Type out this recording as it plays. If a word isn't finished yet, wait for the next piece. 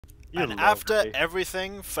And after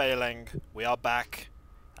everything failing, we are back,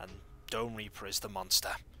 and Dome Reaper is the monster.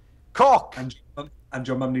 Cock! And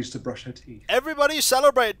your mum needs to brush her teeth. Everybody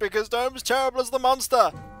celebrate because Dome's terrible as the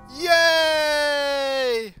monster!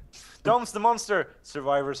 Yay! Dome's the monster!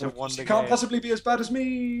 Survivors have won the game. She can't possibly be as bad as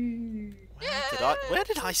me! Where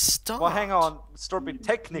did I start? Well, hang on. Storpy,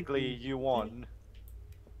 technically you won.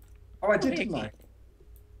 Oh, I did, didn't I?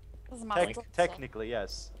 Doesn't matter. Technically,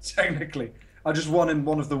 yes. Technically. I just won in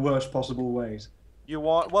one of the worst possible ways. You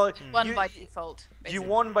won. Well, Won by default. You basically.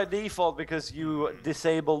 won by default because you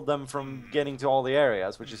disabled them from getting to all the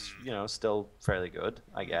areas, which is, you know, still fairly good,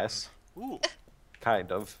 I guess. Ooh.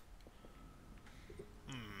 Kind of.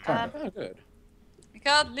 Kind of. Oh, good. You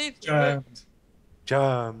can't leave the room.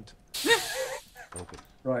 Jammed. Open.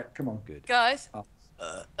 Right, come on. Good. Guys, Oh.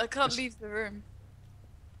 I can't leave the room.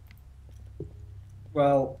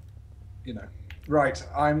 Well, you know. Right,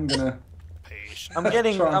 I'm gonna... Patient.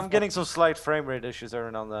 I'm getting some slight frame rate issues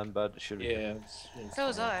every now and then, but it should be. Yeah. So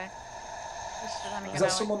was I. Is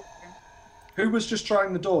that someone... Who was just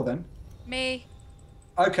trying the door then? Me.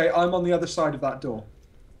 Okay, I'm on the other side of that door.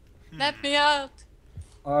 Let me out.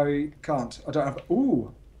 I can't. I don't have...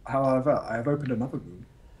 Ooh! However, I have opened another room.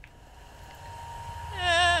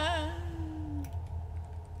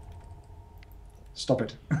 Stop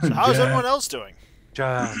it. So how's everyone else doing?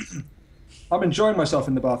 Jammed. I'm enjoying myself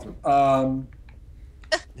in the bathroom.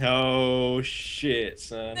 Oh shit,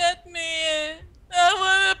 son. Let me in. I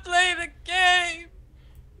want to play the game.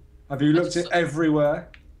 Have you looked at everywhere?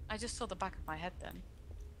 I just saw the back of my head then.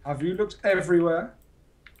 Have you looked everywhere?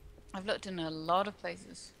 I've looked in a lot of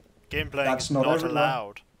places. Gameplay That's is not not everywhere.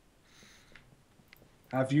 allowed.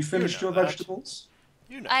 Have you finished know your that. vegetables?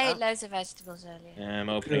 You know I that. ate loads of vegetables earlier. I'm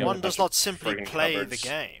opening up One a does bunch not of simply friggin' play the cupboards.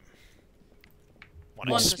 game. One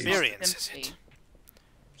One does not experiences simply it.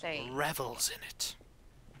 Play. Revels in it.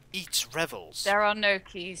 Eats revels. There are no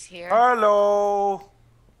keys here. Hello.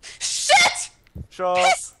 Shit! Shut.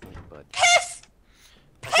 Piss! Bud. Piss!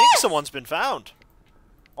 I think someone's been found.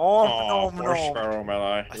 Oh, Oh, no, poor no. Sparrow, my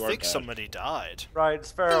eye. I You are think bad. somebody died. Right,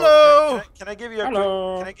 Sparrow. Hello. Can I give you a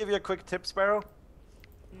Hello. quick? Can I give you a quick tip, Sparrow?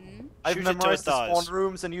 Hmm? I've Shoot it till memorized it the spawn dies.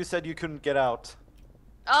 rooms, and you said you couldn't get out.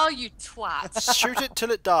 Oh, you twat. Shoot it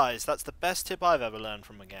till it dies. That's the best tip I've ever learned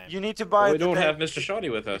from a game. You need to buy. Well, we the don't day- have Mr. Shoddy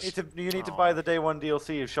with You us. need to buy the day one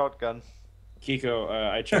DLC of shotgun. Kiko,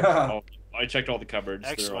 I checked all the cupboards.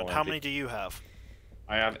 They're Excellent. all How empty. many do you have?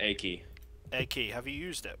 I have a key. A key. Have you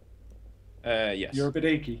used it? Yes. You're a bit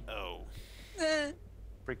achy. Oh.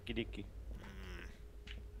 Pricky dicky.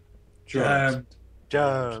 Jammed.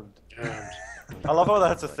 Jammed. Jammed. I love how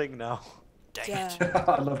that's a thing now. Dang Yeah. it.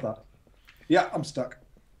 I love that. Yeah, I'm stuck.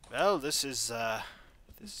 Well, this is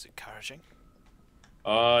encouraging.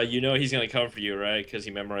 You know he's gonna come for you, right? Because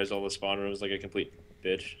he memorized all the spawn rooms like a complete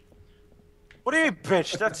bitch. What do you mean,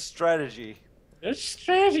 bitch? That's strategy. That's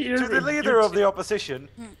strategy. To the leader of the opposition,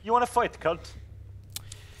 you want to fight, cunt?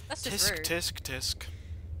 That's just Tisk, rude. tisk, tisk.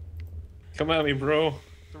 Come at me, bro.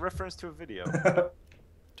 It's a reference to a video.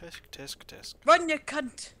 Tisk, tisk, tisk. Run, you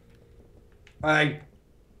cunt. Hey,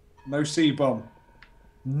 no C-bomb.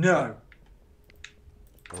 No.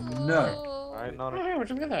 No. Oh. Alright, not Oh, a... yeah,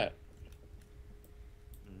 look at that.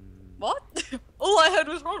 What? All I heard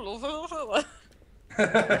was roll. We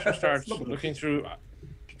shall start looking through.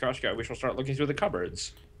 Kikoskia, we shall start looking through the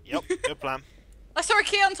cupboards. Yep, good plan. I saw a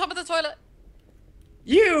key on top of the toilet.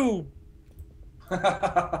 You.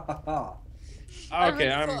 Oh, Okay,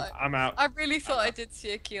 really I'm thought- I'm out. I really thought I did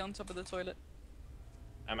see a key on top of the toilet.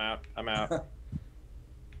 I'm out. I'm out.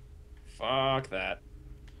 Fuck that.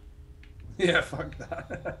 yeah, fuck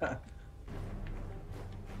that.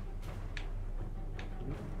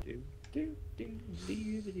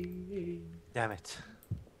 Damn it.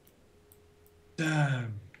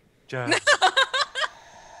 Damn. Jam.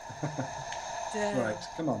 Right,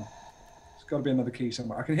 come on. There's got to be another key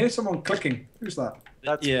somewhere. I can hear someone clicking. Who's that?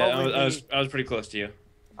 That's Yeah, probably I was pretty close to you.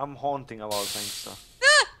 I'm haunting a lot of things,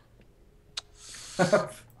 so...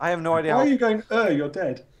 I have no idea Why how... are you going, you're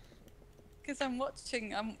dead? Because I'm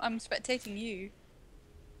watching, I'm spectating you.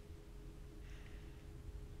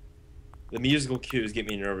 The musical cues get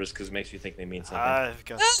me nervous because it makes me think they mean something. I've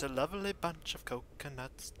got a lovely bunch of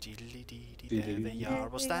coconuts. Deedly dee dee, there they are,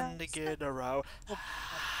 all standing in a row.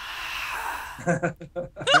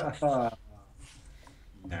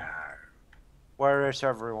 No. Where is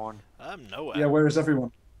everyone? I'm nowhere. Yeah, where is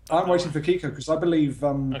everyone? I'm waiting for Kiko because I believe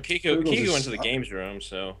Kiko Foogals is went to the up. games room,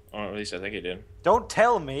 so or at least I think he did. Don't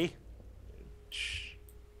tell me!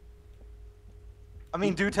 I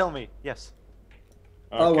mean, do tell me. Yes.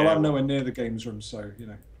 Oh well, Okay, I'm nowhere near the games room, so you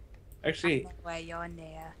know. Actually, Where you're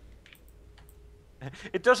near.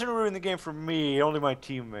 It doesn't ruin the game for me, only my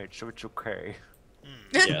teammates, so it's okay.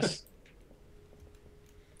 Yes.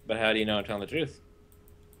 But how do you know I'm telling the truth?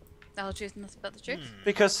 Tell the truth and nothing but the truth.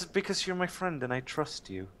 Because you're my friend and I trust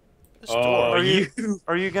you. This Oh, door,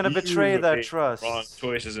 Are you gonna betray that made trust? Wrong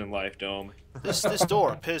choices in life, Dome. this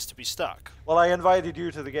door appears to be stuck. Well, I invited you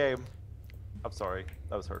to the game. I'm sorry,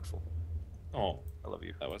 that was hurtful. Oh, I love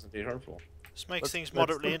you. that wasn't indeed hurtful. This makes Let's- things let's-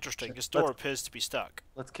 moderately interesting. This door appears to be stuck.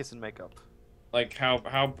 Let's kiss and make up. Like how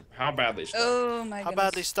badly stuck? Oh my How goodness.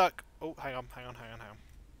 badly stuck? Oh, hang on.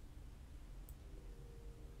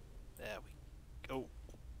 There we go.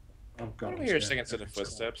 Oh I god. don't I'm hear a scared. second set of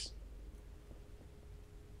footsteps.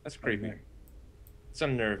 That's creepy. no. It's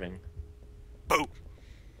unnerving. Boom.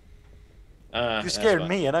 You scared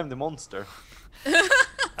me and I'm the monster.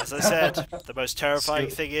 As I said, the most terrifying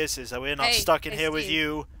thing is that we're not Hey, stuck in hey, here with Steve.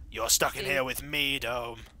 you. You're stuck in Steve. here with me,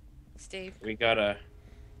 Dome. Steve, We gotta.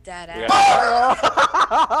 dad We out.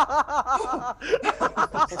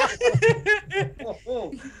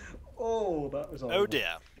 Oh, that was Oh horrible.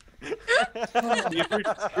 dear.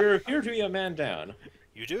 You're here to be a man down.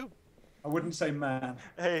 You do? I wouldn't say man.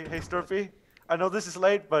 Hey, Storpy. I know this is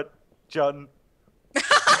late, but John.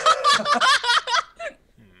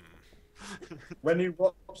 When he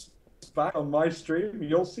watches back on my stream,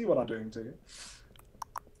 you'll see what I'm doing to you.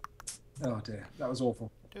 Oh dear, that was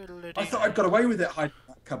awful. I thought I'd got away with it hiding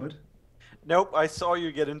in that cupboard. Nope, I saw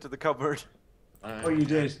you get into the cupboard. Oh, you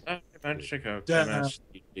did. Damn.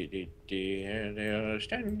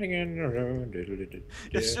 Standing in the road.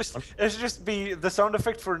 It's just be the sound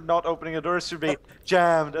effect for not opening a door should be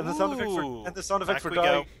jammed, and the sound effect for Ooh, and the sound effect back for we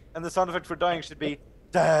dying, go. and the sound effect for dying should be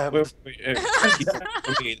damned.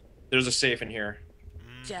 Wait, there's a safe in here.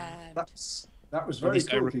 Jab. That was At very least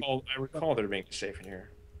cool. I recall there being a safe in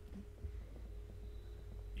here.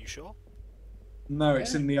 You sure? No,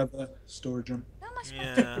 it's in the other storage room. How am I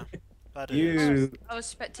supposed Yeah. That it is. I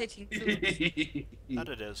was spectating Foogals. That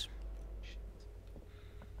it is.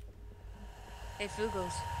 Hey,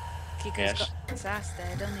 Foogals. Kiko's Yes. got his ass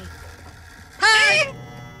there, doesn't he? Hey!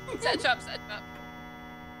 Set trap, set trap.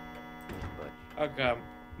 Oh god,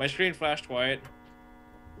 my screen flashed white.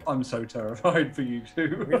 I'm so terrified for you We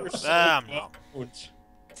two. were so No. close.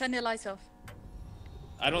 Turn your light off.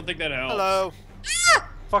 I don't think that helps. Hello.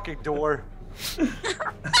 Fucking door.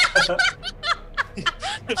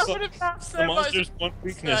 It's I would have laughed so the much. monster's one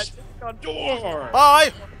weakness. Door.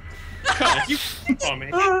 Bye. God, you on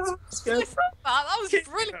me. That was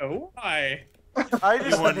brilliant. Oh, why? I You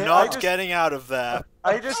just were I not just, getting out of there.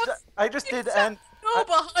 I just did Door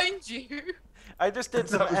behind you. I just did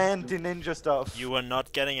some That was- anti-ninja stuff. You were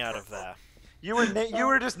not getting out of there. You were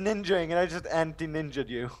just ninjaing, and I just anti-ninja'd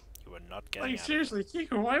you. You were not getting Like out. seriously,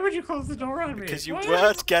 Kiko, why would you close the door on me? Because you Why?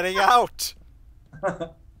 weren't getting out.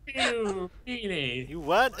 You meanie. You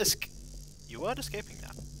weren't escaping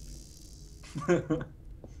that.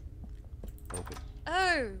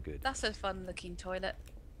 Oh, that's a fun-looking toilet.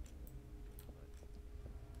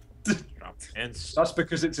 Drop pants. That's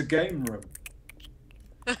because it's a game room.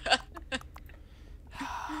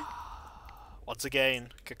 Once again,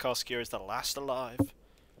 Kikoskia is the last alive.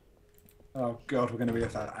 Oh god, we're going to be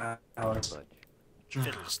at that hour.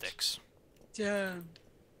 Fiddlesticks. Damn.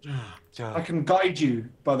 I can guide you,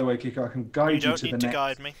 by the way, Kiko. I can guide You you don't to the need to next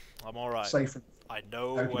guide me. I'm alright. safe. I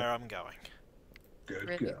know Okay. where I'm going. Good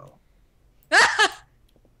Really? girl.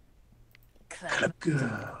 Clever. Good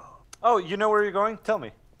girl. Oh, you know where you're going? Tell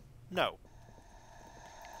me. No.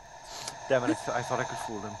 Damn it! I thought I could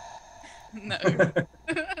fool them. No.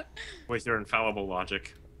 With your infallible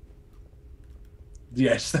logic.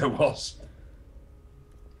 Yes, there was.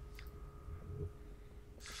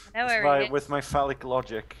 I know where he is. With my phallic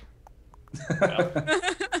logic.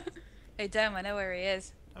 Hey, Dome, I know where he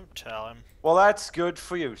is. Don't tell him. Well, that's good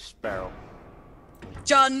for you, Sparrow.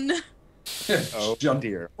 John! Oh John.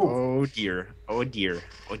 dear. Oh dear. Oh dear.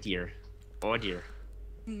 Oh dear. Oh dear.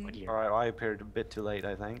 Hmm. Oh dear. All right, I appeared a bit too late,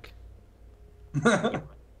 I think. Yeah,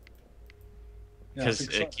 Because I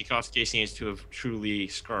think so. Kikoskia seems to have truly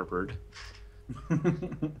scarpered.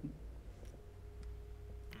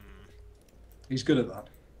 He's good at that.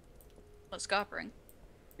 What's scarpering?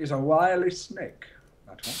 He's a wily snake.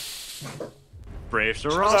 That one. Brave Sir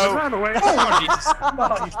Hello. ran away.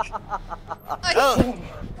 Oh,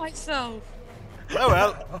 Myself. oh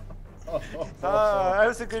well. That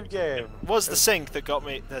was a good game. It was the sink that got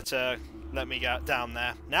me, let me get down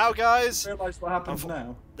there. Now, guys, Realise what happens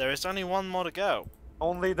now. there is only one more to go.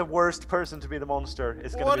 Only the worst person to be the monster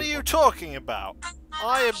is gonna What be. are you talking about?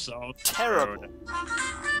 I am So terrible.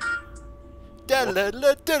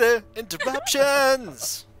 Da-la-la-da-da,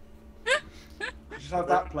 interruptions. should have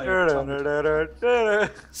that playing.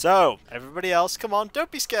 So, everybody else, come on,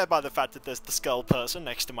 don't be scared by the fact that there's the skull person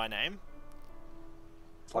next to my name.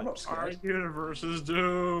 I'm not Our scared. universe is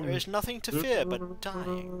doomed. There is nothing to fear but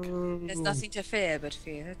dying. There's nothing to fear but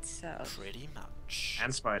fear itself. Pretty much.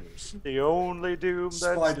 And spiders. The only doom that's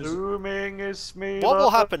Spiders. looming is me. What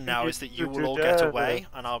will happen now is that you will all get away,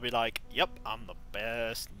 and I'll be like, yep, I'm the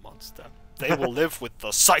best monster. They will live with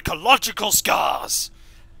the psychological scars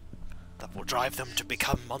that will drive them to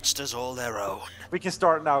become monsters all their own. We can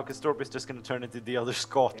start now, because Storby's just going to turn into the other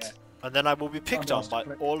Scott. Yeah. And then I will be picked on by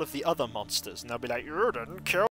Fantastic. all of the other monsters, and they'll be like, you didn't kill